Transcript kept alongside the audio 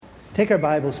Take our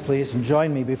Bibles, please, and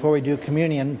join me before we do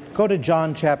communion. Go to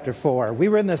John chapter 4. We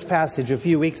were in this passage a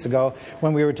few weeks ago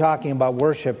when we were talking about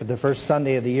worship the first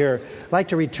Sunday of the year. I'd like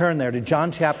to return there to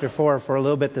John chapter 4 for a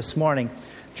little bit this morning.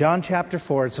 John chapter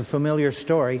 4, it's a familiar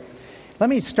story. Let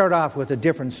me start off with a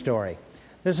different story.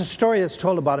 There's a story that's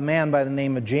told about a man by the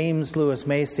name of James Lewis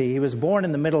Macy. He was born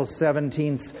in the middle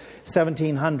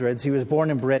 1700s. He was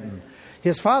born in Britain.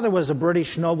 His father was a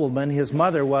British nobleman. His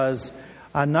mother was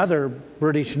another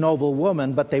British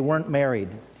noblewoman, but they weren't married.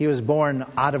 He was born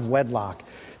out of wedlock.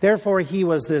 Therefore, he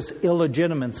was this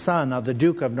illegitimate son of the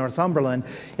Duke of Northumberland,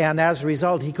 and as a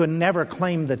result, he could never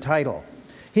claim the title.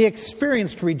 He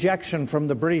experienced rejection from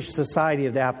the British society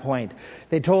at that point.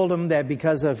 They told him that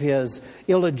because of his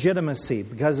illegitimacy,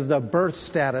 because of the birth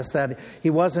status, that he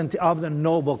wasn't of the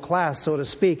noble class, so to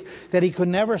speak, that he could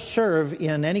never serve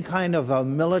in any kind of a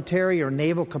military or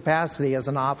naval capacity as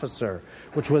an officer,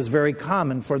 which was very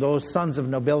common for those sons of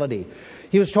nobility.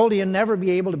 He was told he'd never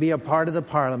be able to be a part of the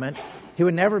Parliament. He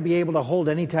would never be able to hold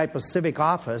any type of civic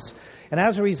office. And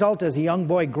as a result, as a young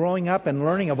boy growing up and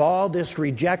learning of all this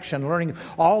rejection, learning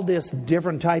all this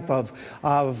different type of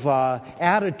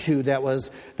attitude that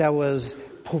was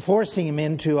forcing him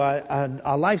into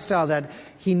a lifestyle that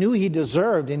he knew he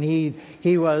deserved, and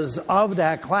he was of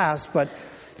that class, but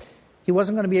he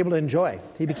wasn't going to be able to enjoy.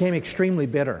 He became extremely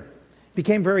bitter,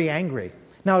 became very angry.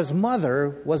 Now, his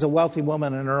mother was a wealthy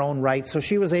woman in her own right, so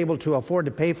she was able to afford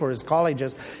to pay for his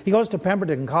colleges. He goes to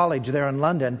Pemberton College there in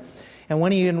London. And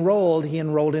when he enrolled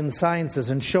in sciences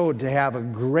and showed to have a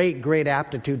great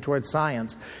aptitude towards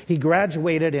science. He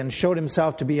graduated and showed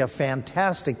himself to be a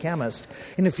fantastic chemist.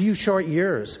 In a few short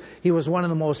years, he was one of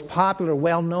the most popular,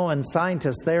 well-known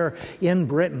scientists there in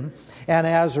Britain. And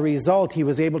as a result, he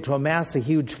was able to amass a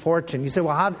huge fortune. You say,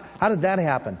 well, how did that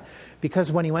happen? Because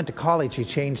when he went to college, he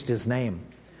changed his name.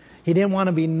 He didn't want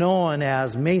to be known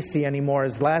as Macy anymore,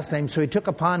 his last name, so he took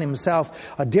upon himself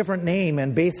a different name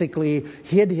and basically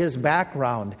hid his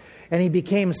background. And he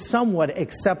became somewhat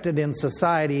accepted in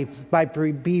society by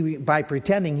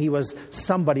pretending he was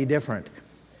somebody different.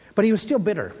 But he was still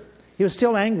bitter. He was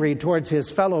still angry towards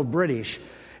his fellow British.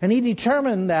 And he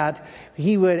determined that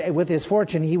he would, with his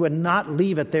fortune, he would not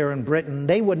leave it there in Britain.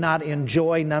 They would not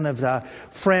enjoy, none of the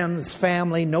friends,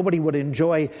 family, nobody would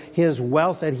enjoy his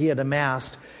wealth that he had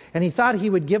amassed. And he thought he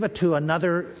would give it to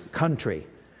another country,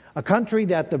 a country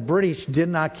that the British did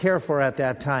not care for at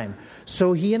that time.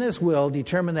 So he in his will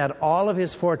determined that all of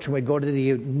his fortune would go to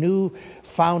the new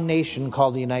found nation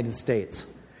called the United States.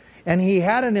 And he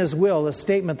had in his will a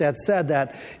statement that said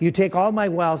that you take all my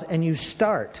wealth and you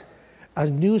start a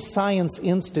new science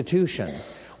institution,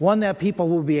 one that people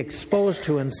will be exposed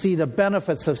to and see the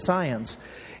benefits of science.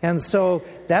 And so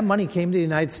that money came to the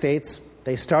United States.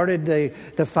 They started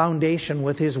the foundation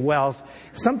with his wealth,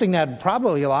 something that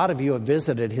probably a lot of you have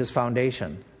visited, his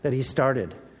foundation that he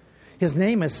started. His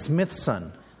name is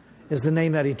Smithson, is the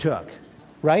name that he took,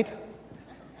 right?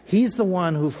 He's the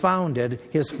one who founded,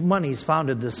 his money's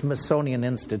founded the Smithsonian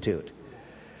Institute.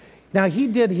 Now, he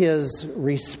did his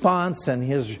response and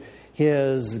his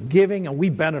giving, and we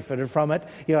benefited from it,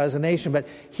 as a nation, but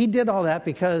he did all that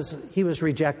because he was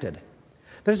rejected.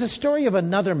 There's a story of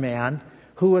another man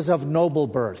who was of noble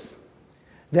birth,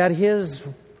 that his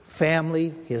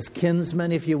family, his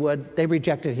kinsmen, if you would, they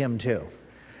rejected him too.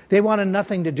 They wanted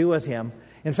nothing to do with him.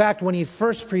 In fact, when he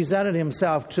first presented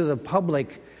himself to the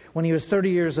public when he was 30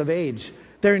 years of age,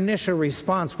 their initial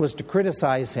response was to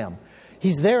criticize him.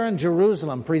 He's there in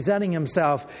Jerusalem presenting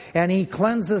himself, and he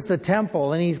cleanses the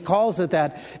temple, and he calls it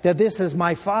that this is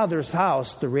my Father's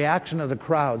house. The reaction of the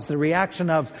crowds, the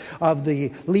reaction of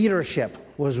the leadership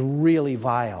was really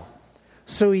vile.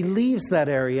 So he leaves that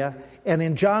area, and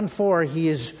in John 4, he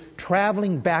is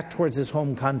traveling back towards his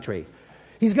home country.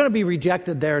 He's going to be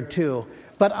rejected there too.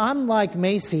 But unlike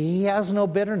Macy, he has no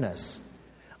bitterness.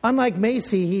 Unlike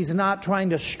Macy, he's not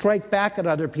trying to strike back at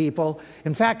other people.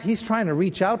 In fact, he's trying to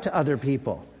reach out to other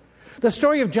people. The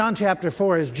story of John chapter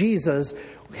 4 is Jesus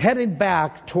headed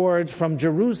back from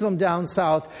Jerusalem down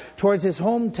south, towards his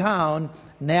hometown,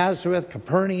 Nazareth,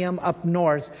 Capernaum, up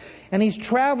north. And he's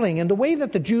traveling, and the way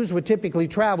that the Jews would typically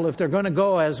travel, if they're going to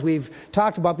go, as we've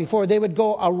talked about before, they would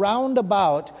go around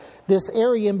about this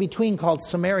area in between called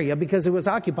Samaria, because it was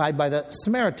occupied by the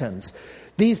Samaritans.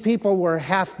 These people were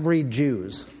half-breed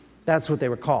Jews. That's what they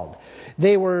were called.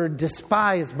 They were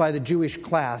despised by the Jewish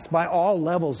class, by all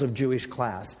levels of Jewish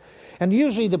class. And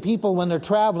usually the people, when they're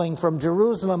traveling from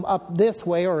Jerusalem up this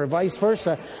way or vice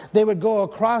versa, they would go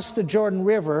across the Jordan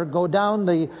River, go down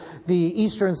the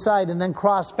eastern side, and then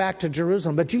cross back to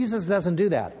Jerusalem. But Jesus doesn't do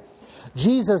that.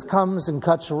 Jesus comes and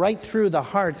cuts right through the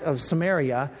heart of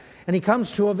Samaria, and he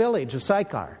comes to a village of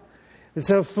Sychar. It's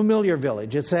a familiar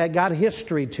village. It's got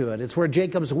history to it. It's where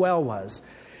Jacob's well was.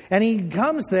 And he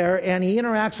comes there and he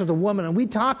interacts with a woman. And we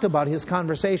talked about his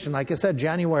conversation, like I said,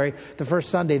 January, the first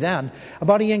Sunday then,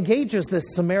 about he engages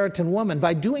this Samaritan woman.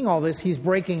 By doing all this, he's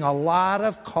breaking a lot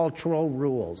of cultural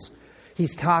rules.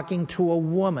 He's talking to a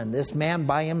woman, this man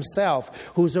by himself,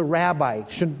 who's a rabbi.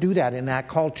 Shouldn't do that in that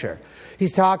culture.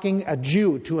 He's talking a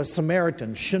Jew to a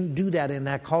Samaritan. Shouldn't do that in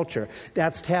that culture.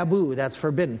 That's taboo. That's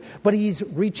forbidden. But he's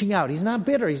reaching out. He's not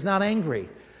bitter. He's not angry.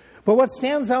 But what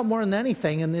stands out more than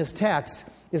anything in this text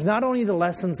is not only the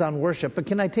lessons on worship, but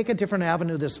can I take a different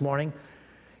avenue this morning?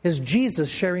 Is Jesus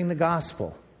sharing the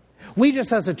gospel. We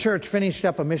just as a church finished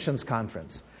up a missions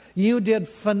conference. You did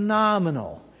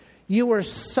phenomenal. You were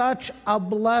such a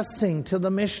blessing to the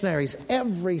missionaries.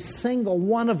 Every single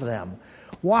one of them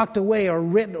walked away or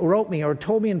wrote me or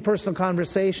told me in personal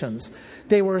conversations.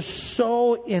 They were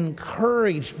so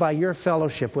encouraged by your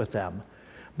fellowship with them,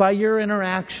 by your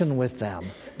interaction with them.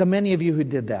 The many of you who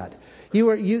did that.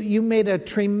 You made a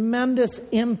tremendous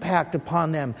impact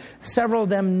upon them. Several of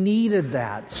them needed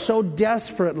that so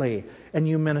desperately, and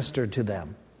you ministered to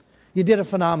them. You did a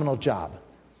phenomenal job,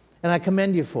 and I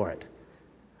commend you for it.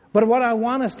 But what I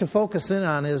want us to focus in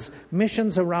on is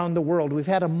missions around the world. We've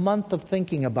had a month of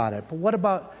thinking about it. But what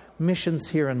about missions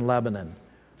here in Lebanon,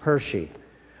 Hershey?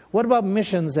 What about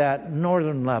missions at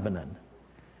Northern Lebanon,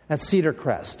 at Cedar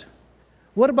Crest?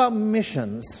 What about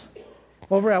missions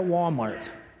over at Walmart?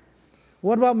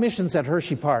 What about missions at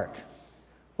Hershey Park?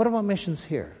 What about missions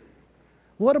here?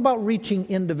 What about reaching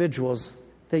individuals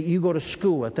that you go to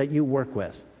school with, that you work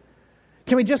with?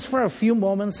 Can we just for a few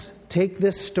moments take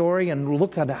this story and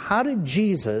look at how did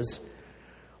Jesus,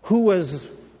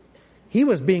 he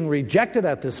was being rejected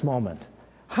at this moment.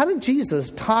 How did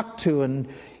Jesus talk to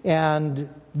and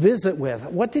visit with?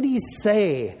 What did he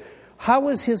say? How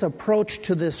was his approach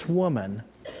to this woman?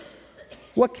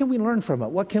 What can we learn from it?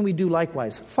 What can we do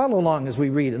likewise? Follow along as we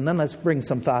read, and then let's bring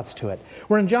some thoughts to it.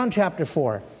 We're in John chapter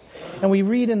 4, and we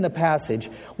read in the passage,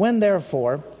 when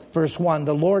therefore, verse 1,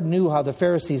 the Lord knew how the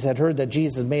Pharisees had heard that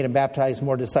Jesus made and baptized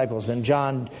more disciples than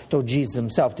John, though Jesus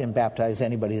himself didn't baptize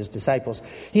anybody, his disciples.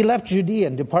 He left Judea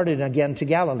and departed again to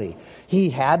Galilee. He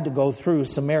had to go through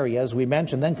Samaria, as we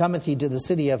mentioned. Then cometh he to the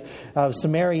city of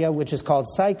Samaria, which is called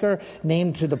Sychar,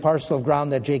 named to the parcel of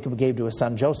ground that Jacob gave to his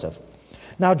son Joseph.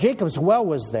 Now Jacob's well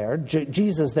was there.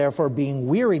 Jesus, therefore, being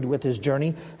wearied with his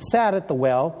journey, sat at the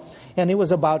well, and it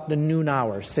was about the noon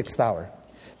hour, 6th hour.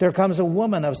 There comes a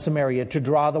woman of Samaria to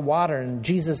draw the water, and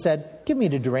Jesus said, "Give me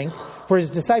to drink," for his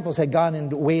disciples had gone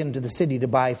away into the city to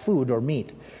buy food or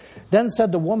meat. Then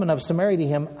said the woman of Samaria to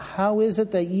him, "How is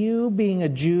it that you, being a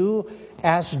Jew,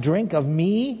 ask drink of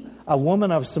me, a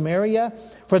woman of Samaria?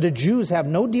 For the Jews have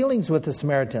no dealings with the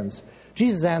Samaritans."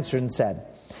 Jesus answered and said,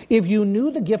 "If you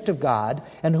knew the gift of God,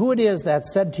 and who it is that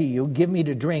said to you, 'Give me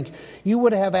to drink,' you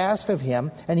would have asked of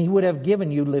him, and he would have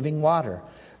given you living water."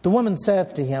 The woman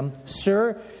saith to him,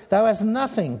 "Sir, thou hast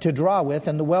nothing to draw with,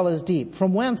 and the well is deep.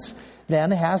 From whence then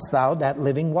hast thou that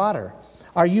living water?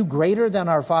 Are you greater than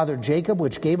our father Jacob,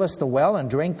 which gave us the well,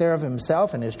 and drank thereof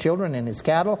himself, and his children, and his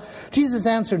cattle?" Jesus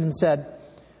answered and said,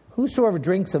 "Whosoever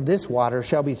drinks of this water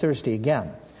shall be thirsty again.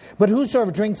 But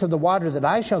whosoever drinks of the water that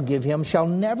I shall give him shall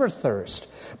never thirst.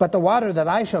 But the water that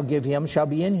I shall give him shall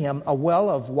be in him a well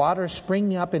of water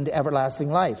springing up into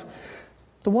everlasting life."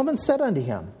 The woman said unto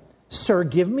him, "Sir,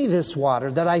 give me this water,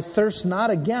 that I thirst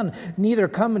not again, neither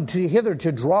come hither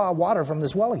to draw water from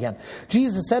this well again."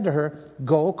 Jesus said to her,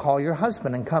 "Go, call your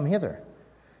husband, and come hither."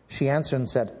 She answered and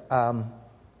said,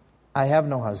 "I have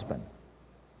no husband."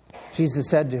 Jesus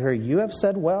said to her, "You have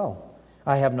said well,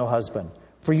 I have no husband.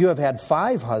 For you have had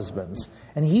 5 husbands,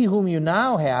 and he whom you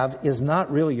now have is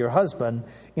not really your husband.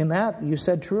 In that you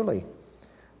said truly."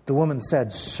 The woman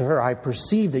said, "Sir, I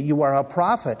perceive that you are a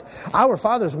prophet. Our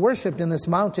fathers worshipped in this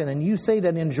mountain, and you say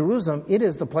that in Jerusalem it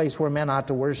is the place where men ought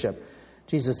to worship."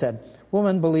 Jesus said,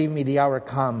 "Woman, believe me, the hour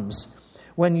comes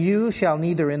when you shall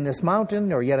neither in this mountain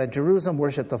nor yet at Jerusalem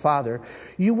worship the Father.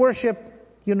 You worship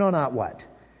you know not what.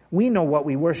 We know what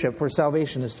we worship, for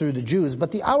salvation is through the Jews.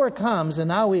 But the hour comes, and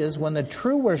now is, when the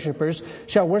true worshipers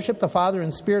shall worship the Father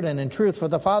in spirit and in truth, for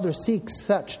the Father seeks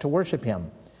such to worship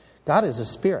him. God is a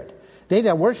spirit. They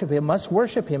that worship him must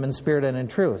worship him in spirit and in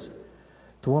truth."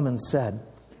 The woman said,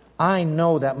 "I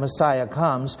know that Messiah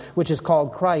comes, which is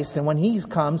called Christ, and when he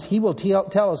comes, he will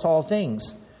tell us all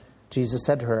things." Jesus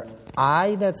said to her,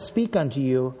 "I that speak unto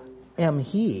you am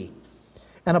he."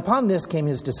 And upon this came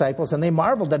his disciples, and they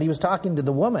marveled that he was talking to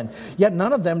the woman. Yet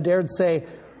none of them dared say,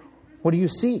 "What do you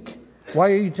seek? Why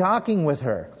are you talking with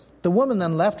her?" The woman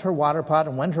then left her water pot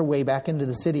and went her way back into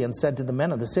the city and said to the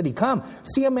men of the city, "Come,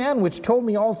 see a man which told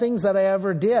me all things that I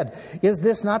ever did. Is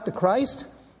this not the Christ?"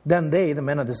 Then they, the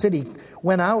men of the city,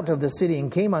 went out of the city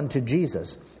and came unto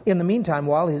Jesus. In the meantime,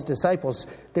 while his disciples,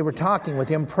 they were talking with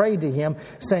him, prayed to him,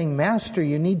 saying, "Master,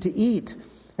 you need to eat."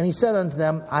 And he said unto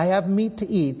them, "I have meat to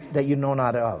eat that you know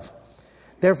not of."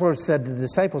 Therefore said the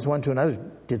disciples one to another,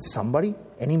 "Did somebody,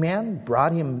 any man,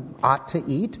 brought him aught to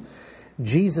eat?"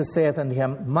 Jesus saith unto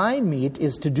him, "My meat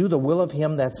is to do the will of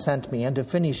him that sent me, and to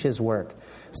finish his work.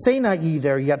 Say not ye,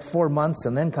 there yet 4 months,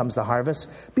 and then comes the harvest?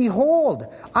 Behold,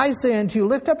 I say unto you,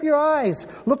 lift up your eyes,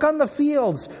 look on the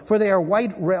fields, for they are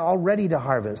white already to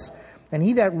harvest. And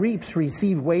he that reaps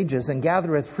receive wages, and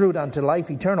gathereth fruit unto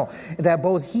life eternal, that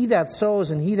both he that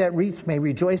sows and he that reaps may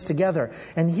rejoice together.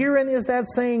 And herein is that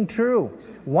saying true,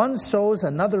 one sows,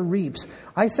 another reaps.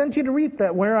 I sent you to reap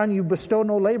that whereon you bestow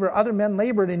no labor. Other men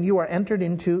labored, and you are entered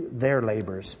into their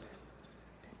labors."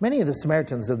 Many of the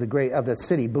Samaritans of the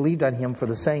city believed on him for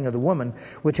the saying of the woman,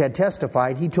 which had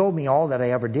testified, "He told me all that I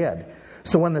ever did."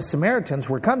 So when the Samaritans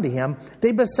were come to him,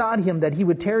 they besought him that he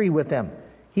would tarry with them.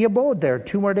 He abode there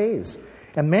 2 more days,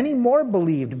 and many more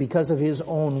believed because of his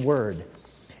own word.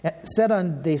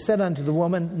 They said unto the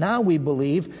woman, "Now we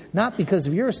believe, not because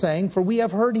of your saying, for we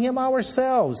have heard him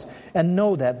ourselves, and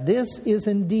know that this is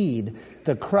indeed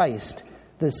the Christ,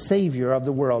 the Savior of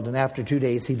the world." And after 2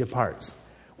 days he departs.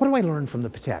 What do I learn from the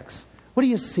text? What do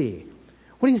you see?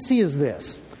 What do you see is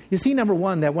this. You see, number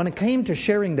one, that when it came to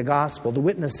sharing the gospel, the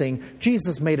witnessing,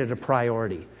 Jesus made it a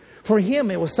priority. For him,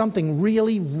 it was something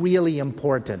really, really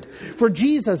important. For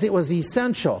Jesus, it was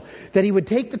essential that he would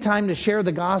take the time to share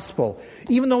the gospel,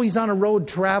 even though he's on a road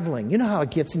traveling. You know how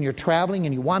it gets when you're traveling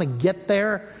and you want to get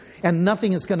there, and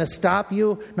nothing is going to stop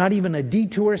you, not even a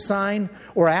detour sign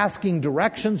or asking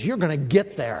directions. You're going to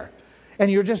get there. And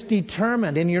you're just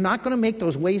determined, and you're not going to make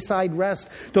those wayside rests,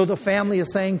 though the family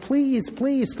is saying, "Please,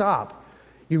 please stop."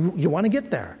 You want to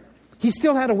get there. He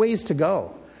still had a ways to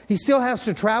go. He still has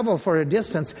to travel for a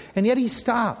distance, and yet he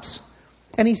stops.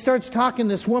 And he starts talking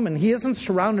to this woman. He isn't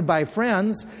surrounded by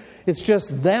friends. It's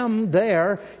just them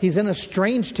there. He's in a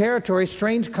strange territory,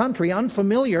 strange country,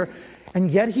 unfamiliar, and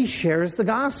yet he shares the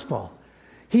gospel.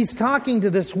 He's talking to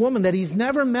this woman that he's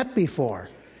never met before,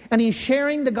 and he's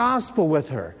sharing the gospel with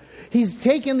her. He's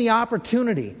taken the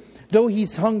opportunity, though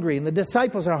he's hungry and the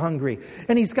disciples are hungry,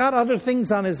 and he's got other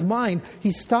things on his mind.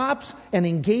 He stops and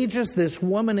engages this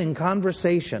woman in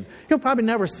conversation. He'll probably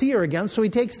never see her again, so he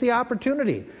takes the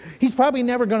opportunity. He's probably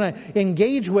never going to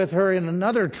engage with her in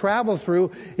another travel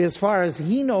through as far as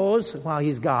he knows. Well,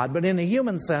 he's God, but in a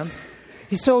human sense.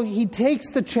 So he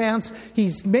takes the chance.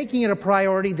 He's making it a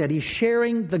priority that he's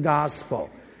sharing the gospel.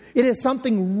 It is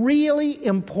something really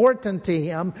important to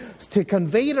him to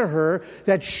convey to her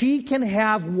that she can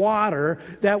have water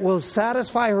that will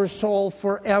satisfy her soul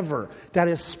forever. That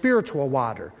is spiritual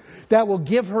water. That will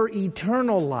give her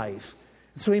eternal life.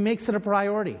 So he makes it a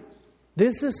priority.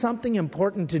 This is something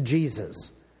important to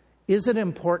Jesus. Is it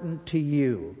important to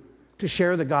you to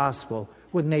share the gospel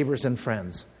with neighbors and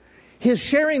friends? His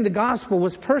sharing the gospel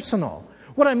was personal.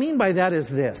 What I mean by that is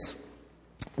this.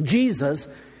 Jesus,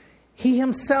 he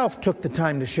himself took the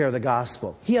time to share the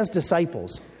gospel. He has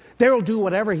disciples. They will do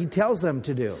whatever he tells them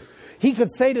to do. He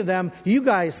could say to them, "You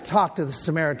guys talk to the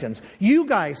Samaritans. You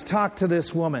guys talk to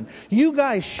this woman. You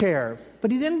guys share."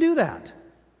 But he didn't do that.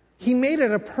 He made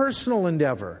it a personal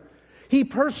endeavor. He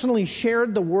personally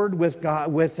shared the word with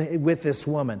God, with this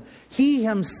woman. He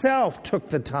himself took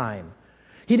the time.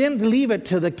 He didn't leave it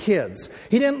to the kids.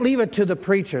 He didn't leave it to the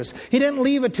preachers. He didn't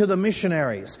leave it to the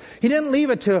missionaries. He didn't leave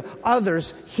it to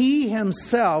others. He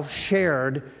himself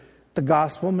shared the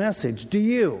gospel message. Do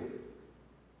you?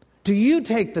 Do you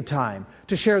take the time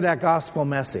to share that gospel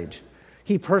message?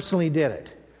 He personally did it.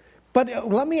 But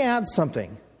let me add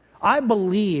something. I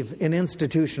believe in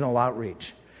institutional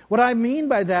outreach. What I mean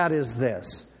by that is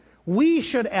this. We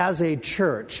should, as a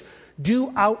church,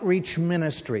 do outreach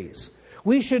ministries.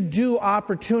 We should do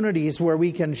opportunities where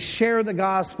we can share the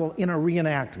gospel in a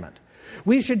reenactment.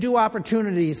 We should do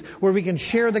opportunities where we can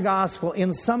share the gospel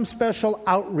in some special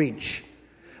outreach.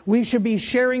 We should be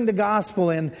sharing the gospel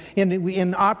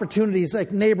in opportunities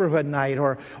like neighborhood night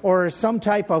or some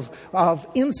type of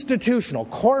institutional,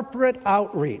 corporate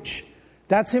outreach.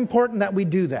 That's important that we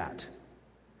do that.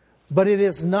 But it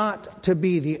is not to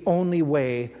be the only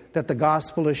way that the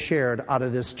gospel is shared out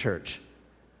of this church.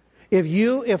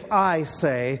 If I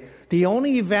say, the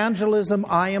only evangelism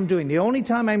I am doing, the only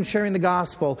time I'm sharing the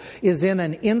gospel is in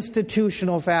an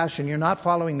institutional fashion, you're not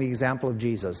following the example of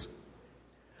Jesus.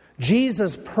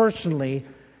 Jesus personally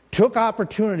took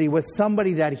opportunity with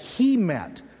somebody that he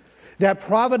met, that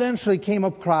providentially came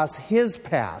across his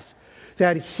path,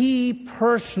 that he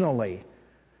personally,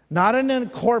 not in a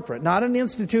corporate, not an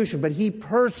institution, but he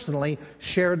personally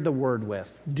shared the word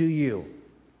with? Do you?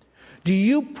 Do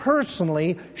you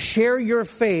personally share your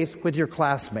faith with your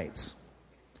classmates?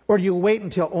 Or do you wait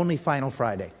until only Final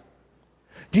Friday?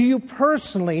 Do you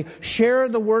personally share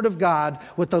the Word of God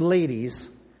with the ladies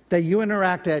that you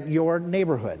interact at your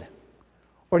neighborhood?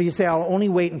 Or do you say, I'll only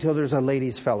wait until there's a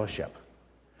ladies' fellowship?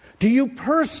 Do you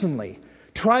personally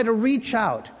try to reach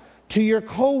out to your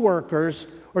coworkers,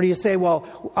 or do you say,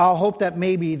 well, I'll hope that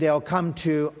maybe they'll come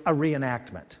to a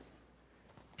reenactment?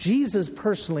 Jesus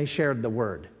personally shared the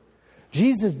Word.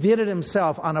 Jesus did it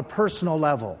himself on a personal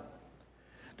level.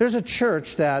 There's a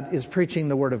church that is preaching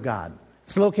the Word of God.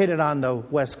 It's located on the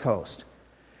West Coast.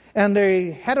 And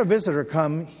they had a visitor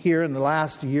come here in the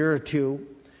last year or two,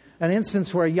 an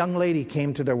instance where a young lady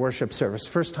came to their worship service,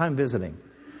 first time visiting.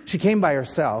 She came by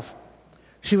herself.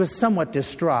 She was somewhat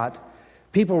distraught.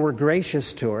 People were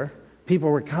gracious to her. People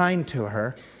were kind to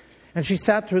her. And she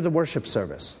sat through the worship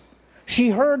service. She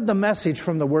heard the message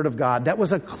from the Word of God. That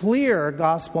was a clear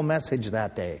gospel message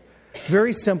that day.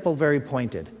 Very simple, very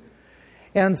pointed.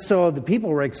 And so the people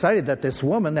were excited that this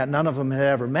woman that none of them had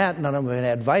ever met, none of them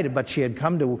had invited, but she had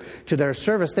come to their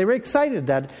service. They were excited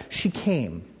that she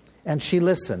came and she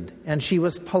listened and she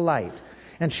was polite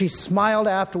and she smiled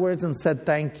afterwards and said,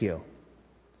 thank you.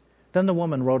 Then the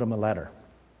woman wrote him a letter.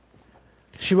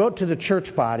 She wrote to the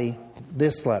church body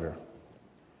this letter.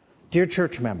 Dear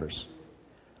church members,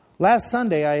 last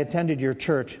Sunday I attended your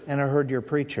church and I heard your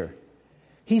preacher.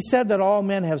 He said that all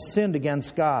men have sinned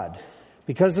against God.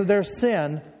 Because of their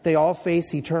sin, they all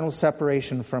face eternal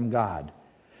separation from God.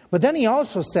 But then he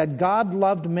also said God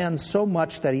loved men so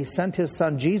much that he sent his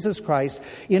Son, Jesus Christ,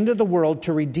 into the world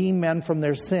to redeem men from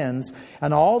their sins,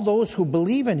 and all those who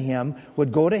believe in him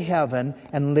would go to heaven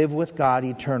and live with God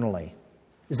eternally.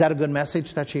 Is that a good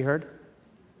message that she heard?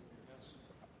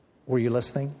 Were you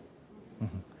listening?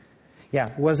 Mm-hmm. Yeah.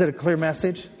 Was it a clear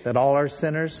message that all are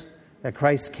sinners, that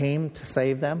Christ came to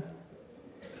save them?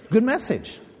 Good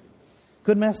message.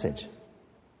 Good message.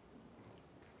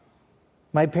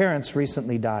 My parents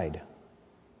recently died.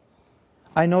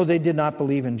 I know they did not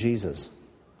believe in Jesus.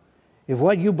 If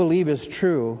what you believe is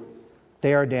true,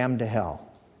 they are damned to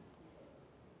hell.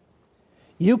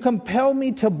 You compel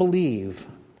me to believe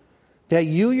that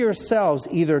you yourselves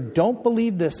either don't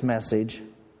believe this message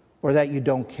or that you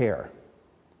don't care.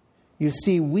 You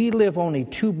see, we live only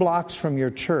 2 blocks from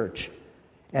your church,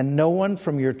 and no one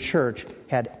from your church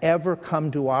had ever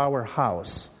come to our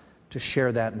house to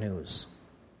share that news.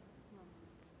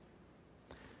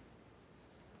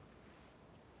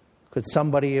 Could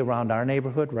somebody around our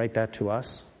neighborhood write that to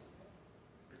us?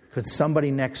 Could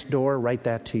somebody next door write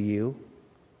that to you?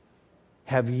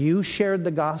 Have you shared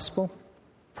the gospel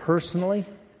personally?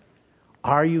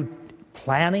 Are you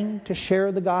planning to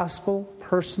share the gospel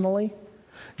personally?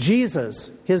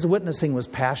 Jesus, his witnessing was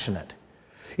passionate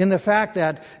in the fact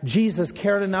that Jesus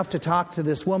cared enough to talk to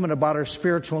this woman about her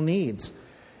spiritual needs.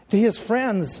 To his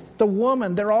friends, the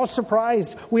woman, they're all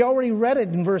surprised. We already read it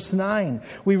in verse 9.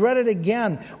 We read it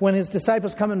again when his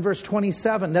disciples come in verse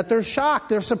 27, that they're shocked,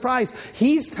 they're surprised.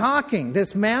 He's talking,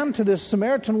 this man to this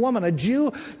Samaritan woman, a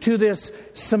Jew to this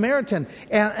Samaritan,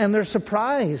 and they're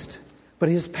surprised. But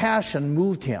his passion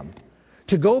moved him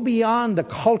to go beyond the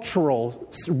cultural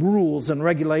rules and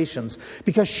regulations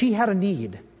because she had a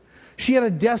need. She had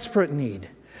a desperate need.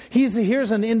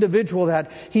 Here's an individual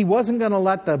that he wasn't going to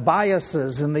let the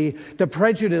biases and the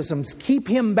prejudices keep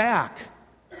him back.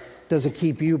 Does it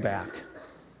keep you back?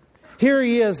 Here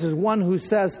he is one who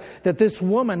says that this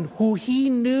woman who he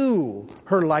knew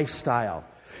her lifestyle.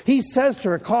 He says to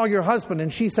her, call your husband.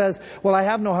 And she says, well, I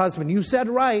have no husband. You said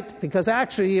right, because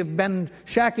actually you've been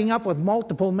shacking up with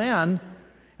multiple men.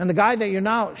 And the guy that you're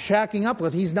now shacking up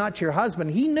with, he's not your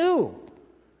husband. He knew.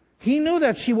 He knew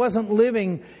that she wasn't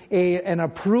living an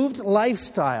approved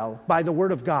lifestyle by the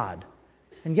Word of God.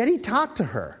 And yet he talked to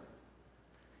her.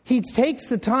 He takes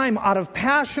the time out of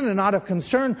passion and out of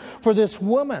concern for this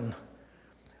woman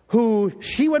who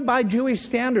she would by Jewish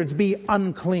standards be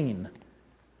unclean.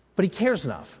 But he cares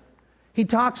enough. He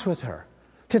talks with her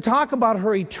to talk about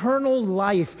her eternal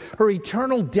life, her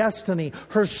eternal destiny,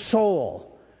 her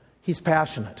soul. He's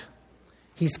passionate.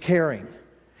 He's caring.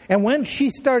 And when she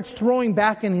starts throwing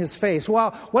back in his face,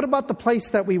 well, what about the place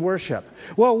that we worship?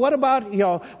 Well, what about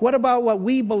what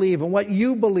we believe and what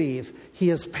you believe?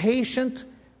 He is patient,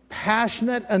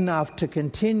 passionate enough to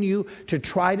continue to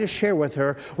try to share with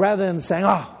her rather than saying,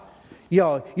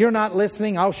 you're not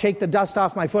listening. I'll shake the dust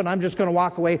off my foot and I'm just going to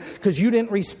walk away because you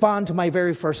didn't respond to my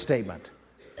very first statement.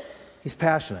 He's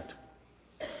passionate.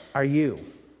 are you?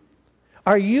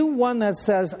 Are you one that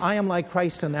says, I am like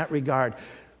Christ in that regard?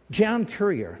 John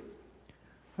Currier,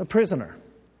 a prisoner,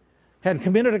 had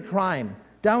committed a crime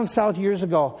down south years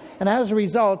ago. And as a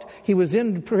result, he was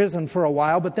in prison for a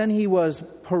while, but then he was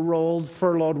paroled,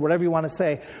 furloughed, whatever you want to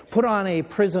say, put on a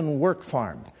prison work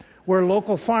farm, where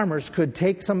local farmers could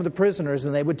take some of the prisoners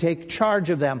and they would take charge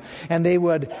of them. And they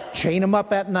would chain them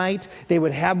up at night. They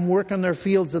would have them work on their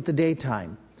fields at the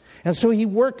daytime. And so he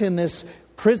worked in this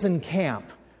prison camp,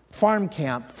 farm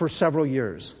camp, for several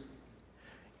years.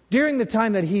 During the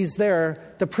time that he's there,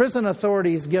 the prison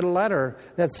authorities get a letter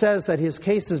that says that his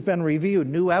case has been reviewed,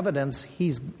 new evidence,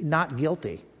 he's not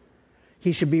guilty.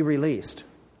 He should be released.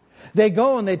 They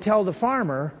go and they tell the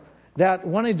farmer that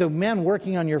one of the men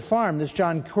working on your farm, this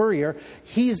John Currier,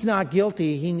 he's not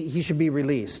guilty, he should be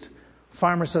released.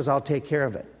 Farmer says, I'll take care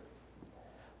of it.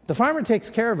 The farmer takes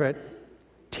care of it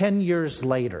 10 years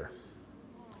later.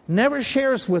 Never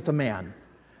shares with the man.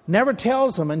 Never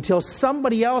tells him until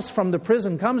somebody else from the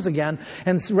prison comes again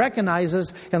and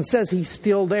recognizes and says he's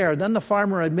still there. Then the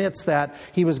farmer admits that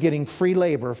he was getting free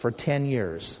labor for 10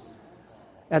 years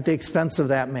at the expense of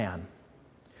that man.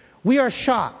 We are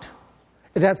shocked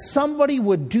that somebody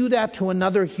would do that to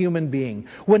another human being,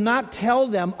 would not tell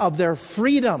them of their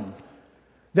freedom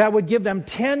that would give them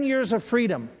 10 years of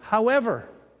freedom. However,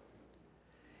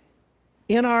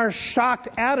 in our shocked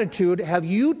attitude, have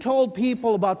you told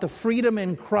people about the freedom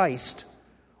in Christ,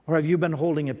 or have you been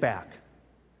holding it back?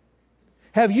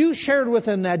 Have you shared with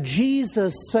them that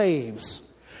Jesus saves,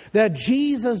 that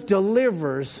Jesus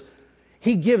delivers,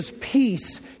 He gives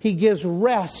peace, He gives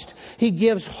rest, He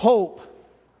gives hope?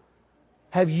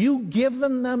 Have you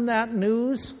given them that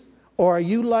news, or are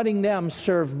you letting them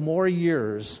serve more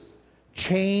years,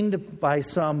 chained by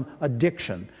some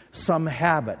addiction, some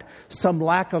habit, some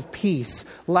lack of peace,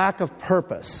 lack of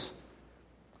purpose,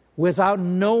 without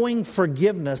knowing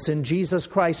forgiveness in Jesus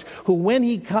Christ, who when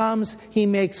He comes, He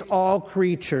makes all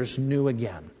creatures new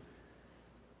again?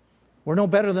 We're no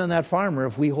better than that farmer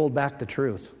if we hold back the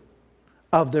truth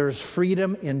of there's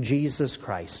freedom in Jesus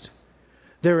Christ.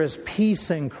 There is peace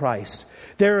in Christ.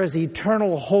 There is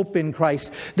eternal hope in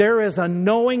Christ. There is a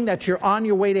knowing that you're on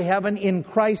your way to heaven in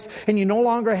Christ, and you no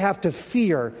longer have to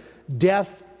fear death,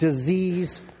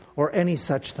 disease, or any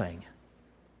such thing.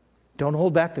 Don't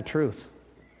hold back the truth.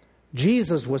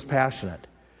 Jesus was passionate.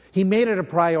 He made it a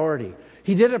priority.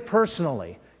 He did it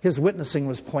personally. His witnessing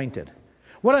was pointed.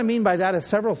 What I mean by that is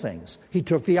several things. He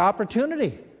took the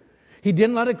opportunity. He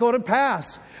didn't let it go to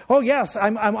pass. Oh yes, I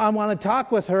want to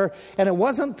talk with her, and it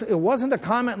wasn't a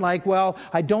comment like, well,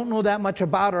 I don't know that much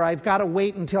about her. I've got to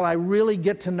wait until I really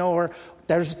get to know her.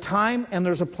 There's time and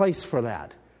there's a place for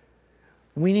that.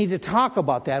 We need to talk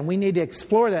about that, and we need to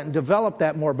explore that and develop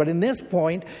that more. But in this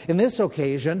point, in this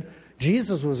occasion,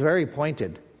 Jesus was very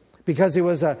pointed because it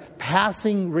was a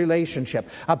passing relationship,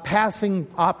 a passing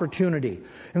opportunity.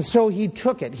 And so He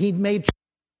took it.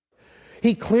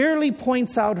 He clearly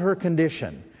points out her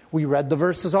condition. We read the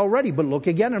verses already, but look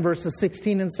again in verses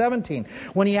 16 and 17.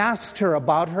 When He asked her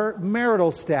about her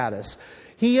marital status,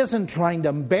 He isn't trying to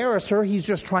embarrass her. He's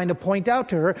just trying to point out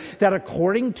to her that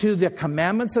according to the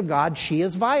commandments of God, she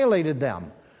has violated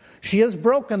them. She has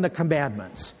broken the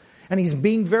commandments. And He's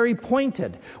being very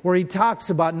pointed, where He talks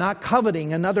about not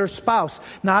coveting another spouse,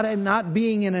 not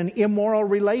being in an immoral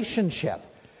relationship.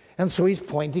 And so He's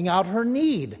pointing out her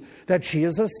need, that she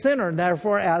is a sinner. And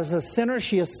therefore, as a sinner,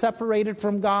 she is separated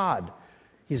from God.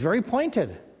 He's very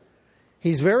pointed.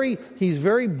 He's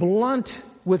very blunt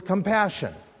with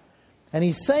compassion. And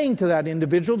He's saying to that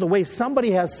individual, the way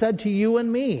somebody has said to you and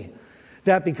me,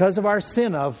 that because of our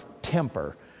sin of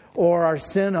temper, or our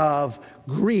sin of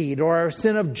greed, or our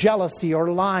sin of jealousy or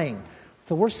lying,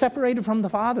 that we're separated from the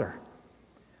Father.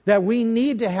 That we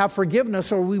need to have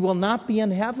forgiveness or we will not be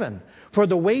in heaven. For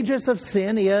the wages of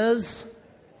sin is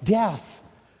death,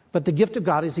 but the gift of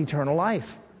God is eternal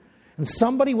life. And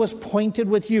somebody was pointed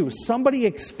with you. Somebody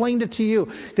explained it to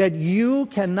you that you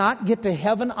cannot get to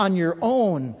heaven on your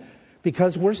own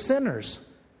because we're sinners.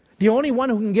 The only one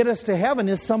who can get us to heaven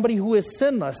is somebody who is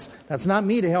sinless. That's not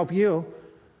me to help you.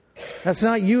 That's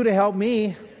not you to help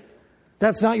me.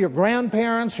 That's not your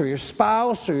grandparents or your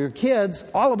spouse or your kids.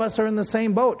 All of us are in the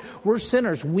same boat. We're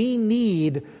sinners. We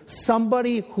need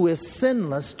somebody who is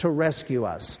sinless to rescue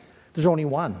us. There's only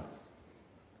one.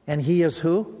 And He is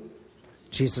who?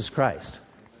 Jesus Christ.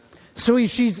 So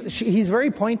he's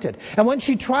very pointed. And when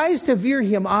she tries to veer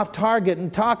him off target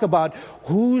and talk about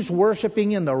who's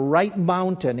worshiping in the right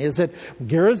mountain, is it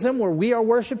Gerizim where we are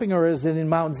worshiping, or is it in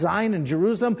Mount Zion in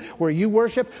Jerusalem where you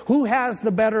worship? Who has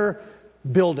the better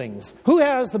buildings? Who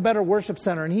has the better worship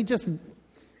center? And he just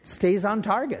stays on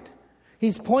target.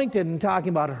 He's pointed and talking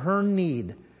about her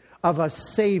need of a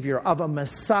Savior, of a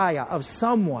Messiah, of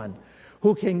someone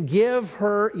who can give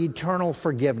her eternal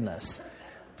forgiveness.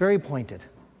 Very pointed.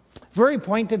 Very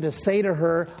pointed to say to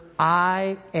her,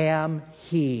 I am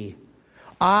He.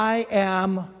 I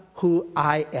am who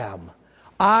I am.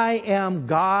 I am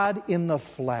God in the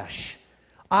flesh.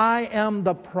 I am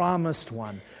the promised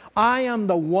one. I am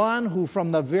the one who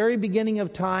from the very beginning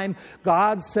of time,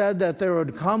 God said that there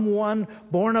would come one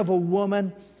born of a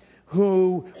woman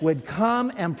who would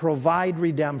come and provide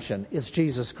redemption. It's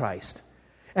Jesus Christ.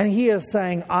 And He is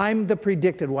saying, I'm the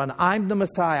predicted one. I'm the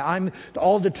Messiah. I'm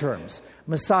all the terms.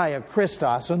 Messiah,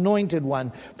 Christos, anointed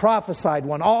one, prophesied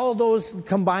one. All those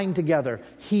combined together.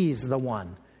 He's the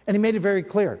one. And He made it very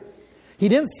clear. He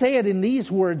didn't say it in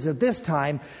these words at this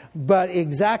time, but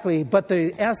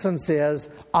the essence is,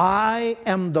 I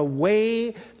am the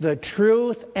way, the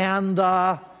truth, and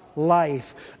the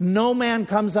life. No man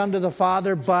comes unto the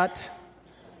Father but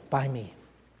by me.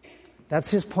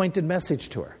 That's His pointed message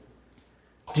to her.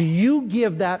 Do you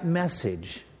give that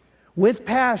message with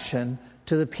passion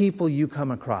to the people you come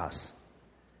across?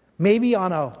 Maybe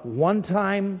on a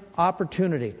one-time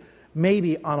opportunity,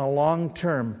 maybe on a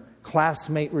long-term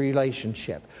classmate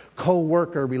relationship,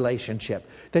 co-worker relationship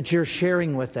that you're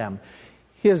sharing with them.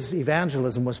 His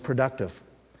evangelism was productive.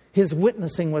 His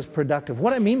witnessing was productive.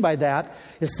 What I mean by that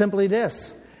is simply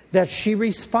this, that she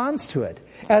responds to it.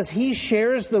 As he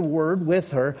shares the word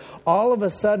with her, all of a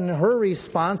sudden her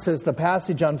response, as the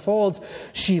passage unfolds,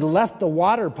 she left the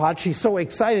water pot. She's so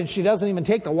excited she doesn't even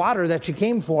take the water that she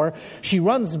came for. She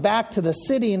runs back to the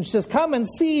city and she says, come and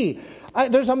see.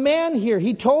 There's a man here.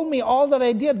 He told me all that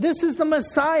I did. This is the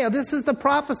Messiah. This is the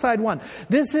prophesied one.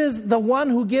 This is the one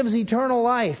who gives eternal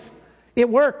life. It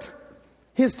worked.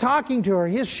 His talking to her,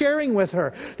 his sharing with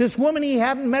her, this woman he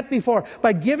hadn't met before,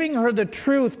 by giving her the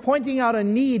truth, pointing out a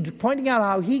need, pointing out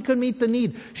how he could meet the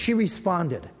need, she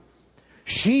responded.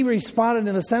 She responded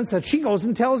in the sense that she goes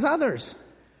and tells others.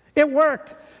 It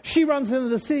worked. She runs into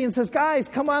the city and says, guys,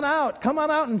 come on out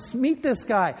and meet this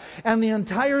guy. And the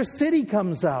entire city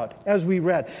comes out, as we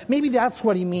read. Maybe that's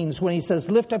what he means when he says,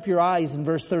 lift up your eyes in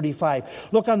verse 35.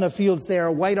 Look on the fields, they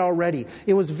are white already.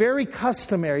 It was very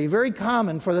customary, very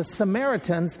common for the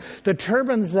Samaritans. The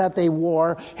turbans that they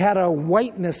wore had a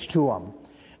whiteness to them.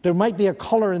 There might be a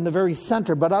color in the very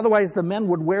center, but otherwise the men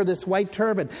would wear this white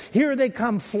turban. Here they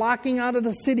come flocking out of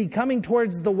the city, coming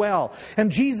towards the well.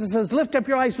 And Jesus says, lift up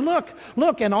your eyes, look.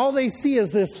 And all they see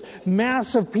is this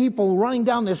mass of people running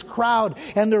down, this crowd,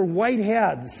 and their white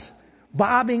heads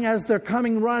bobbing as they're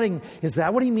coming running. Is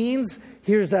that what he means?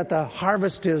 Here's that the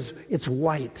harvest it's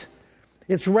white.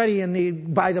 It's ready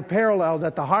by the parallel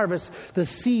that the harvest, the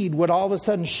seed would all of a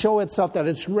sudden show itself that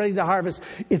it's ready to harvest.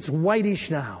 It's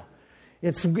whitish now.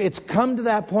 It's come to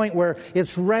that point where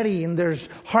it's ready, and there's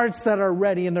hearts that are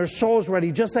ready and their souls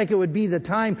ready. Just like it would be the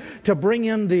time to bring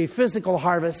in the physical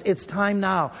harvest, it's time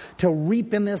now to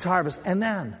reap in this harvest. And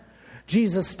then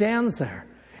Jesus stands there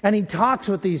and he talks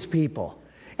with these people.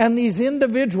 And these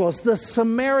individuals, the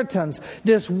Samaritans,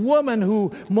 this woman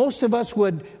who most of us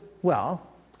would,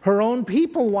 her own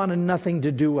people wanted nothing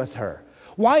to do with her.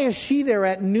 Why is she there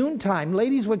at noontime?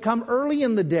 Ladies would come early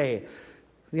in the day.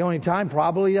 The only time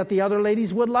probably that the other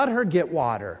ladies would let her get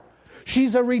water.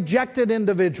 She's a rejected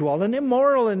individual, an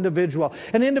immoral individual,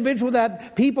 an individual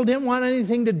that people didn't want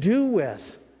anything to do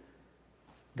with.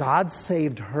 God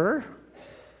saved her.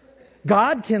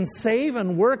 God can save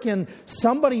and work in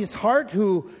somebody's heart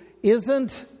who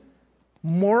isn't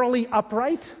morally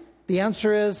upright. The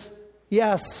answer is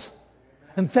yes.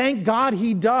 And thank God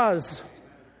He does.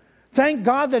 Thank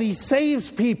God that He saves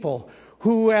people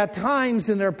who at times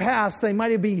in their past, they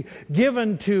might have been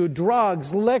given to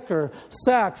drugs, liquor,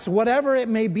 sex, whatever it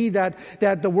may be that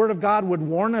the Word of God would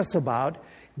warn us about.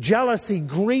 Jealousy,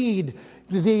 greed,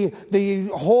 the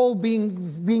whole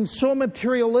being so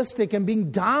materialistic and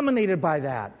being dominated by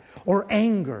that. Or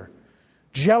anger,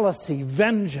 jealousy,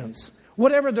 vengeance,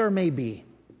 whatever there may be.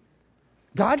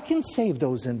 God can save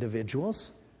those individuals.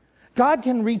 God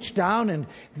can reach down and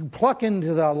pluck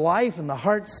into the life and the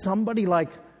heart somebody like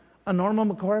a Norma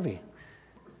McCorvey.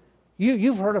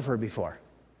 You've heard of her before.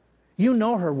 You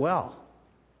know her well.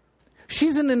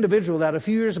 She's an individual that a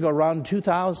few years ago, around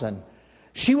 2000,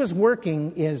 she was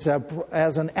working as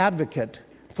an advocate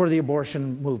for the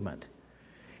abortion movement.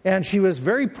 And she was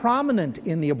very prominent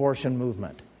in the abortion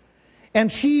movement.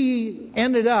 And she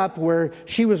ended up where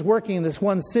she was working in this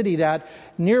one city that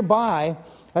nearby,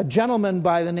 a gentleman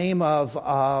by the name of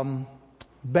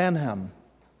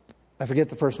I forget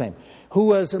the first name, who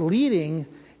was leading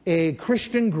a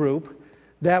Christian group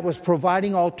that was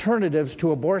providing alternatives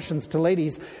to abortions to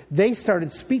ladies, they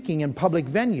started speaking in public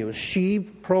venues. She,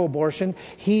 pro-abortion,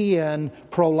 he, and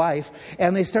pro-life.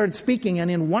 And they started speaking,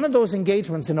 and in one of those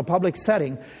engagements in a public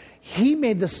setting, he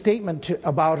made the statement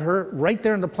about her right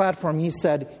there on the platform. He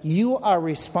said, "You are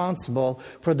responsible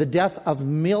for the death of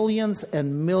millions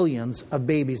and millions of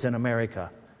babies in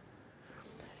America."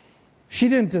 She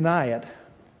didn't deny it.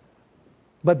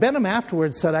 But Benham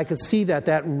afterwards said, "I could see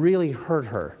that really hurt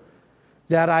her,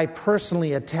 that I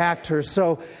personally attacked her."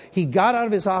 So he got out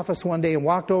of his office one day and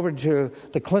walked over to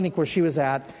the clinic where she was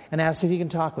at and asked if he can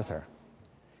talk with her.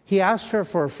 He asked her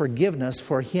for forgiveness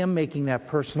for him making that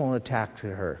personal attack to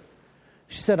her.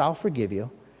 She said, "I'll forgive you." And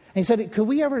he said, "Could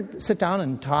we ever sit down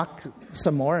and talk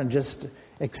some more and just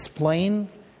explain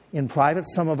in private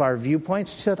some of our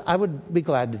viewpoints?" She said, "I would be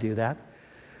glad to do that."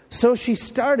 So she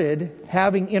started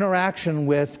having interaction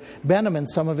with Benham and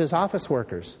some of his office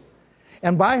workers.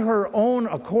 And by her own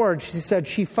accord, she said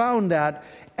she found that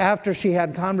after she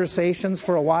had conversations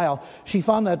for a while, she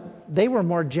found that they were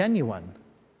more genuine.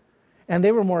 And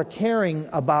they were more caring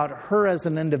about her as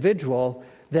an individual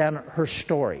than her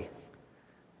story.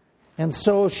 And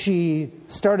so she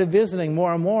started visiting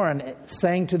more and more and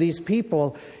saying to these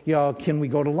people, "Can we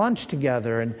go to lunch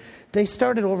together?" And they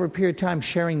started over a period of time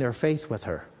sharing their faith with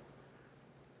her.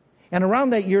 And around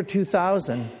that year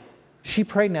 2000, she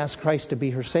prayed and asked Christ to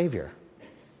be her Savior.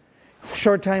 A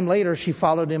short time later, she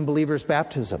followed in believer's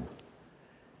baptism.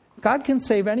 God can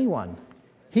save anyone.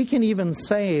 He can even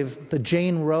save the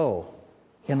Jane Roe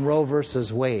in Roe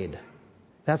versus Wade.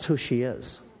 That's who she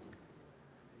is.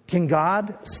 Can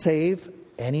God save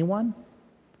anyone?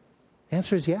 The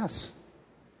answer is yes.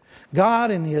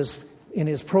 God, in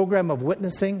his program of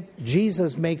witnessing,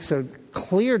 Jesus makes a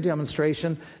clear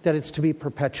demonstration that it's to be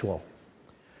perpetual.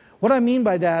 What I mean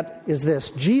by that is this.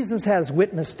 Jesus has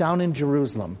witnessed down in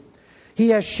Jerusalem. He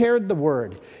has shared the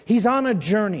word. He's on a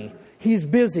journey. He's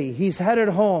busy. He's headed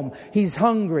home. He's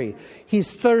hungry.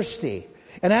 He's thirsty.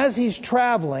 And as he's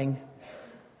traveling,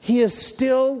 he is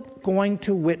still going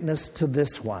to witness to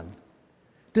this one.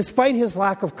 Despite his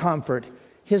lack of comfort,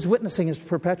 his witnessing is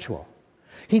perpetual.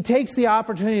 He takes the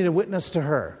opportunity to witness to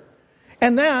her.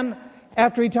 And then,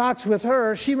 after he talks with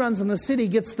her, she runs in the city,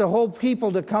 gets the whole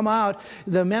people to come out,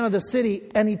 the men of the city,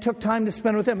 and he took time to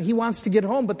spend with them. He wants to get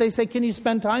home, but they say, "Can you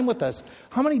spend time with us?"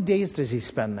 How many days does he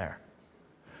spend there?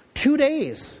 2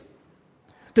 days.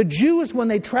 The Jews, when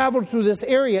they traveled through this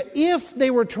area, if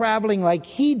they were traveling like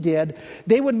he did,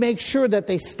 they would make sure that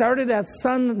they started at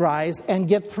sunrise and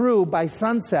get through by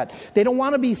sunset. They don't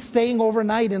want to be staying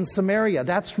overnight in Samaria.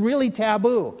 That's really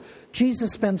taboo.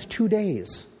 Jesus spends 2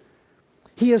 days.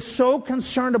 He is so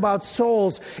concerned about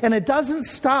souls, and it doesn't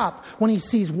stop when he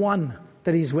sees one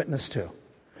that he's witnessed to.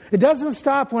 It doesn't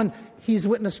stop when he's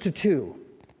witnessed to 2.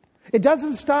 It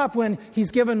doesn't stop when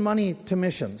he's given money to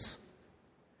missions.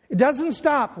 It doesn't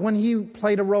stop when he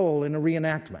played a role in a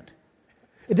reenactment.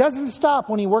 It doesn't stop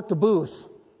when he worked a booth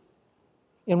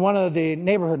in one of the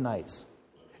neighborhood nights.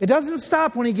 It doesn't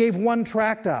stop when he gave one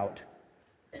tract out.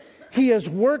 He is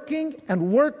working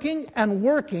and working and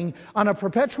working on a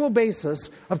perpetual basis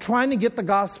of trying to get the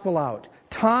gospel out.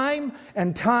 Time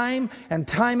and time and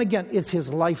time again. It's his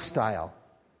lifestyle.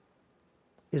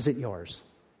 Is it yours?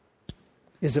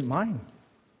 Is it mine?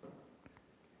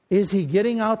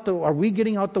 Are we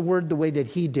getting out the word the way that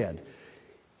he did?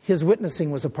 His witnessing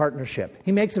was a partnership.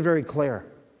 He makes it very clear.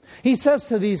 He says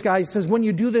to these guys, he says, when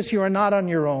you do this, you are not on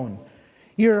your own.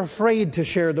 You're afraid to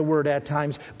share the word at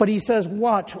times. But he says,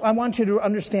 watch, I want you to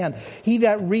understand, he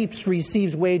that reaps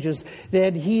receives wages,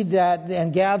 that he that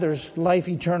and gathers life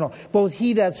eternal. Both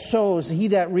he that sows, he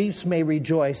that reaps may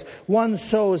rejoice. One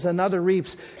sows, another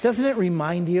reaps. Doesn't it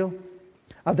remind you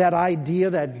of that idea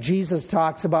that Jesus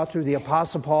talks about through the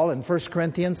Apostle Paul in 1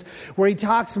 Corinthians, where he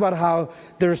talks about how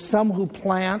there's some who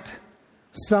plant,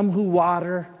 some who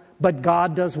water, but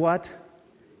God does what?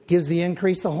 Gives the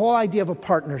increase. The whole idea of a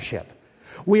partnership.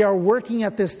 We are working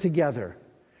at this together.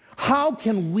 How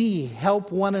can we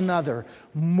help one another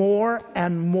more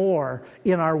and more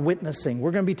in our witnessing?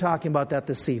 We're going to be talking about that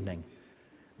this evening.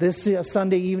 This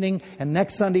Sunday evening and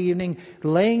next Sunday evening,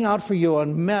 laying out for you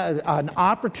an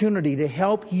opportunity to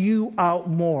help you out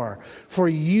more for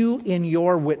you in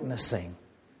your witnessing.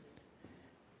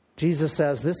 Jesus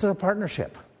says this is a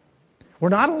partnership. We're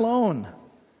not alone.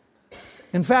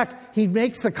 In fact, he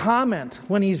makes the comment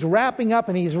when he's wrapping up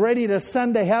and he's ready to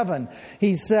ascend to heaven.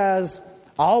 He says,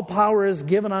 all power is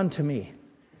given unto me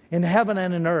in heaven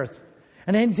and in earth.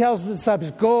 And then he tells the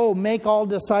disciples, go make all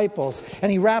disciples.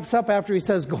 And he wraps up after he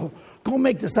says, go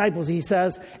make disciples. He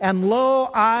says, and lo,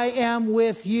 I am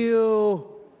with you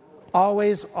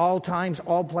always, all times,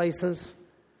 all places.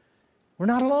 We're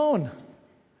not alone.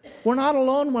 We're not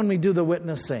alone when we do the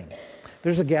witnessing.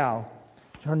 There's a gal.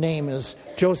 Her name is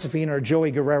Josephine or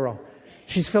Joey Guerrero.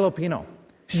 She's Filipino.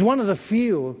 She's one of the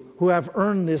few who have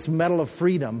earned this Medal of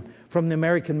Freedom from the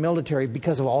American military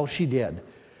because of all she did.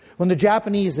 When the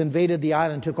Japanese invaded the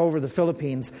island, took over the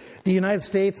Philippines, the United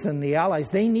States and the Allies,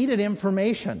 they needed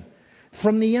information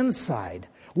from the inside.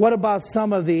 What about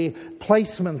some of the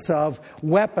placements of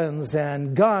weapons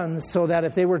and guns so that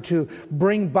if they were to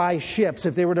bring by ships,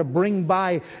 if they were to bring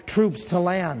by troops to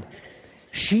land?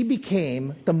 She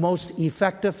became the most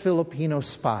effective Filipino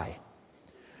spy.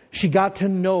 She got to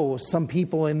know some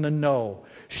people in the know.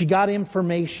 She got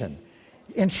information.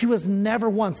 And she was never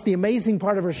once, the amazing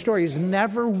part of her story is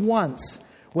never once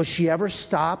was she ever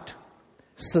stopped,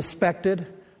 suspected,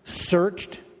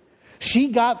 searched. She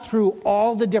got through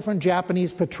all the different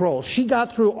Japanese patrols. She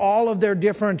got through all of their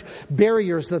different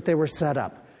barriers that they were set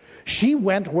up. She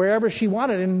went wherever she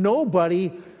wanted, and nobody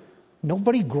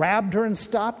grabbed her and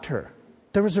stopped her.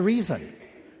 There was a reason.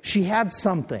 She had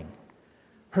something.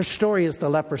 Her story is the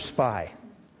leper spy.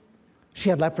 She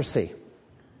had leprosy.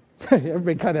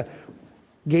 Everybody kind of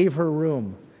gave her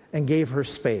room and gave her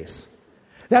space.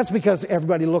 That's because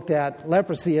everybody looked at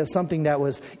leprosy as something that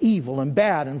was evil and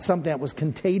bad and something that was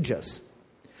contagious.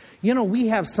 You know, we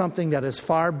have something that is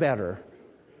far better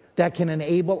that can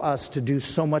enable us to do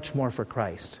so much more for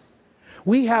Christ.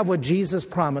 We have what Jesus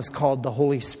promised called the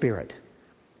Holy Spirit.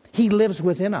 He lives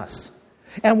within us.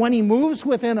 And when He moves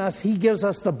within us, He gives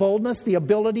us the boldness, the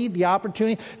ability, the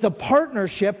opportunity, the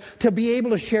partnership to be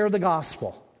able to share the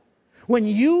gospel. When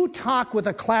you talk with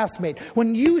a classmate,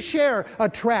 when you share a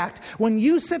tract, when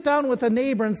you sit down with a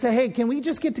neighbor and say, hey, can we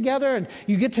just get together, and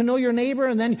you get to know your neighbor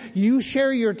and then you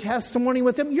share your testimony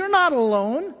with them, you're not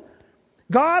alone.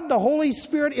 God, the Holy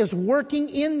Spirit, is working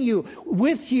in you,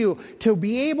 with you, to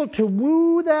be able to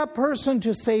woo that person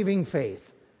to saving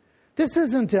faith. This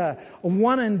isn't a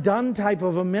one and done type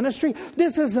of a ministry.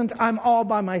 This isn't I'm all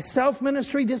by myself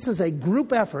ministry. This is a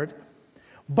group effort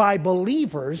by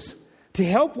believers to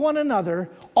help one another,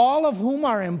 all of whom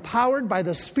are empowered by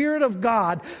the Spirit of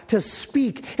God to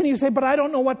speak. And you say, but I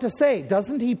don't know what to say.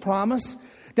 Doesn't He promise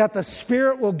that the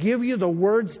Spirit will give you the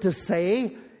words to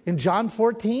say in John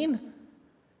 14?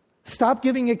 Stop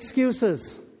giving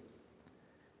excuses.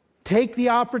 Take the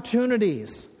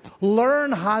opportunities.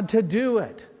 Learn how to do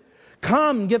it.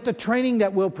 Come, get the training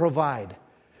that we'll provide,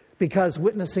 because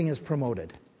witnessing is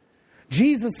promoted.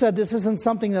 Jesus said this isn't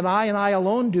something that I and I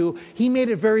alone do. He made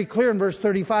it very clear in verse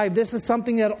 35. This is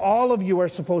something that all of you are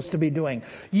supposed to be doing.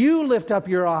 You lift up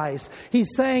your eyes.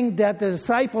 He's saying that the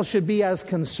disciples should be as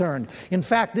concerned. In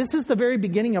fact, this is the very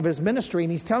beginning of His ministry,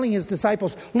 and He's telling His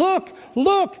disciples, look,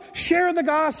 share the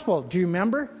gospel. Do you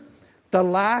remember the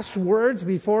last words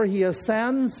before He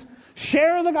ascends?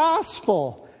 Share the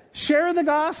gospel. Share the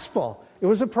gospel. It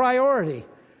was a priority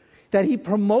that He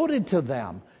promoted to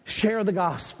them. Share the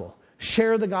gospel.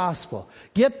 Share the gospel.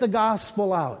 Get the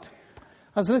gospel out.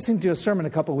 I was listening to a sermon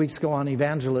a couple of weeks ago on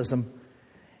evangelism,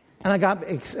 and I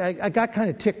got kind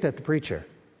of ticked at the preacher,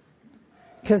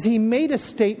 because he made a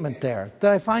statement there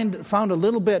that I found a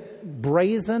little bit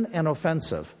brazen and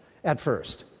offensive at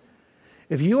first.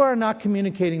 If you are not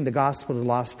communicating the gospel to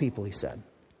lost people, he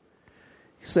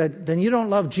said, then you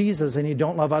don't love Jesus and you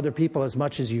don't love other people as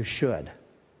much as you should.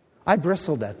 I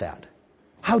bristled at that.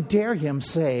 How dare him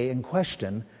say and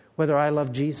question whether I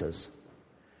love Jesus?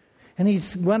 And he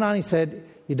went on, he said,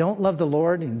 you don't love the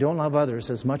Lord and you don't love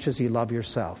others as much as you love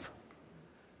yourself.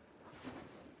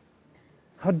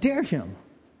 How dare him?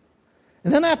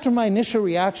 And then after my initial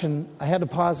reaction, I had to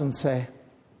pause and say,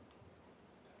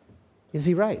 is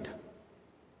he right?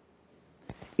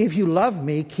 If you love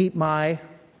me, keep my...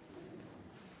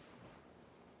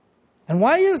 And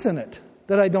why isn't it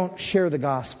that I don't share the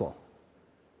gospel?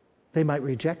 They might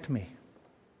reject me.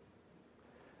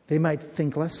 They might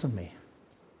think less of me.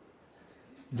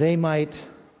 They might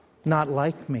not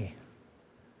like me.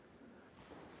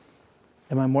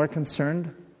 Am I more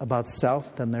concerned about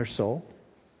self than their soul?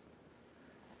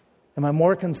 Am I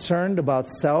more concerned about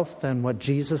self than what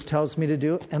Jesus tells me to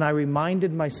do? And I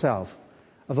reminded myself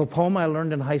of a poem I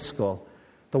learned in high school,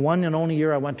 the one and only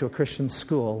year I went to a Christian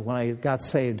school when I got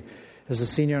saved as a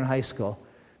senior in high school.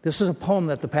 This was a poem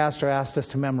that the pastor asked us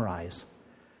to memorize.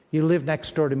 You lived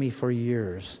next door to me for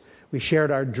years. We shared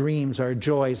our dreams, our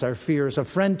joys, our fears. A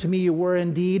friend to me you were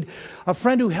indeed, a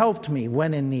friend who helped me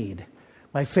when in need.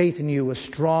 My faith in you was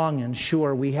strong and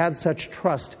sure. We had such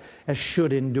trust as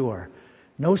should endure.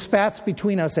 No spats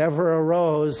between us ever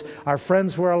arose. Our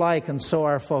friends were alike and so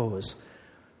our foes.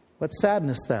 What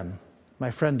sadness then,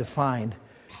 my friend, to find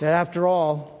that after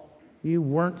all, you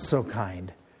weren't so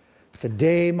kind. The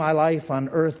day my life on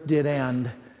earth did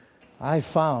end, I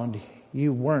found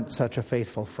you weren't such a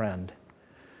faithful friend.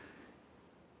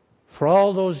 For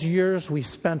all those years we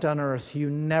spent on earth, you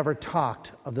never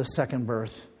talked of the second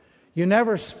birth. You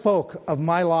never spoke of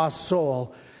my lost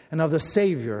soul and of the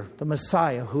Savior, the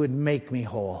Messiah, who would make me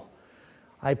whole.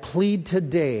 I plead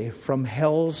today from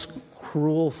hell's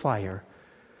cruel fire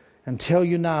and tell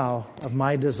you now of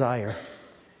my desire.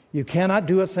 You cannot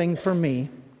do a thing for me.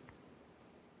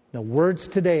 The words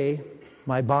today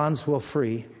my bonds will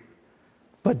free.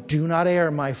 But do not err,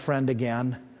 my friend,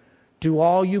 again. Do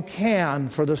all you can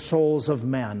for the souls of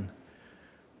men.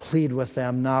 Plead with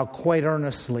them now quite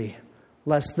earnestly,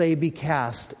 lest they be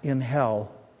cast in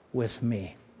hell with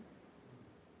me.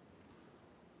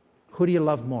 Who do you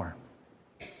love more?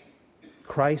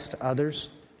 Christ, others,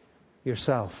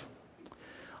 yourself?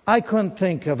 I couldn't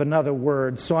think of another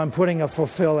word, so I'm putting a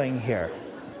fulfilling here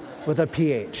with a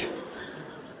PH.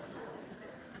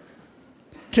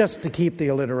 Just to keep the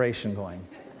alliteration going.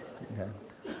 Okay.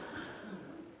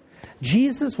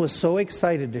 Jesus was so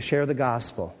excited to share the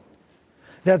gospel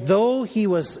that though he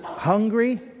was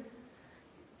hungry,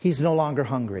 he's no longer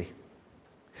hungry.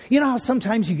 You know how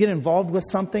sometimes you get involved with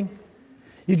something?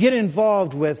 You get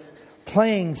involved with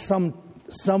playing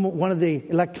one of the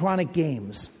electronic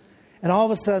games, and all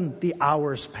of a sudden the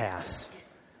hours pass.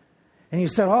 And you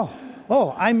said,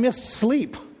 oh, I missed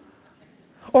sleep.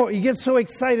 Or you get so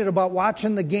excited about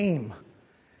watching the game,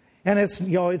 and it's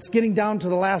getting down to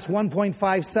the last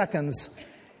 1.5 seconds,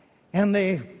 and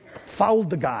they fouled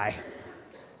the guy.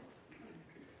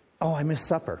 Oh, I missed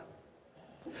supper.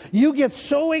 You get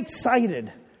so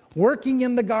excited working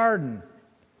in the garden.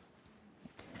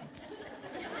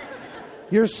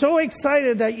 You're so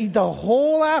excited that the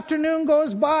whole afternoon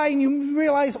goes by and you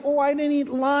realize, I didn't eat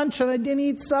lunch and I didn't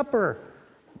eat supper.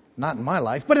 Not in my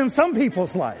life, but in some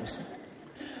people's lives.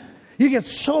 You get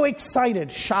so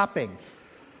excited shopping,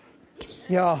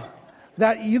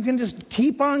 that you can just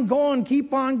keep on going,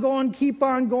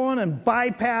 and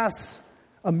bypass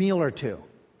a meal or two.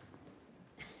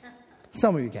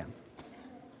 Some of you can.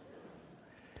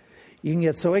 You can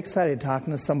get so excited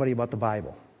talking to somebody about the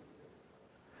Bible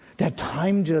that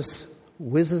time just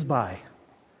whizzes by.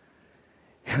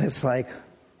 And it's like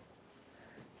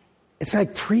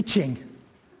preaching.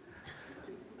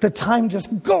 The time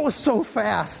just goes so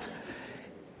fast.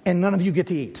 And none of you get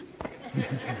to eat.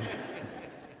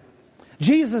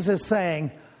 Jesus is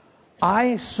saying,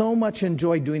 I so much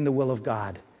enjoy doing the will of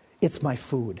God. It's my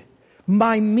food.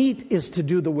 My meat is to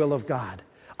do the will of God.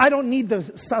 I don't need the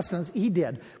sustenance. He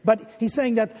did. But he's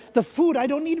saying that the food I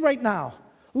don't need right now.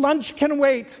 Lunch can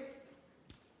wait.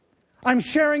 I'm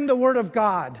sharing the Word of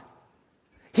God.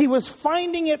 He was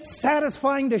finding it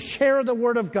satisfying to share the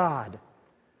Word of God.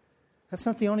 That's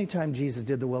not the only time Jesus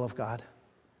did the will of God.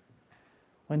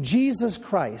 When Jesus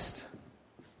Christ,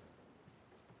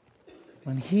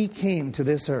 when He came to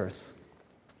this earth,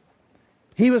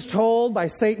 He was told by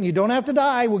Satan, you don't have to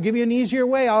die, we'll give you an easier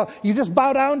way. You just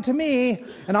bow down to me,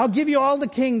 and I'll give you all the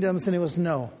kingdoms. And it was,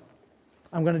 no,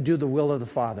 I'm going to do the will of the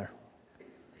Father.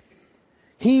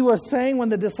 He was saying when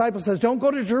the disciple says, don't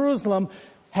go to Jerusalem,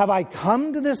 have I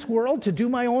come to this world to do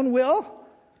my own will?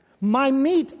 My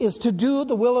meat is to do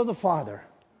the will of the Father.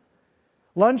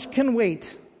 Lunch can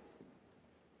wait.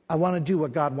 I want to do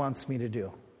what God wants me to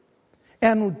do.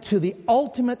 And to the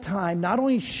ultimate time, not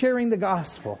only sharing the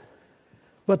gospel,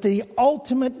 but the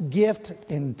ultimate gift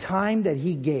in time that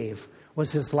He gave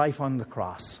was His life on the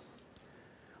cross.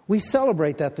 We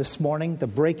celebrate that this morning, the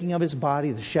breaking of His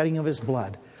body, the shedding of His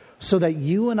blood, so that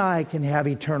you and I can have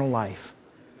eternal life.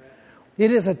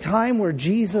 It is a time where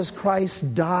Jesus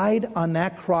Christ died on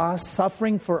that cross,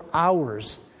 suffering for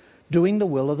hours, doing the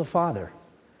will of the Father.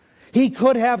 He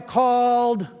could have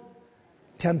called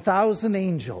 10,000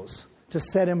 angels to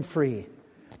set Him free.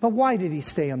 But why did He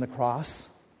stay on the cross?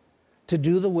 To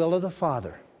do the will of the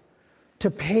Father.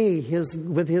 To pay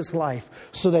with His life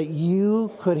so that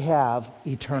you could have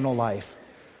eternal life.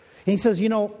 And He says,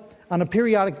 on a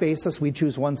periodic basis, we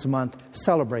choose once a month,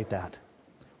 celebrate that.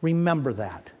 Remember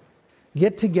that.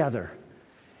 Get together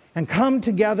and come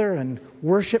together and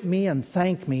worship me and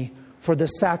thank me for the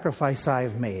sacrifice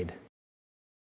I've made.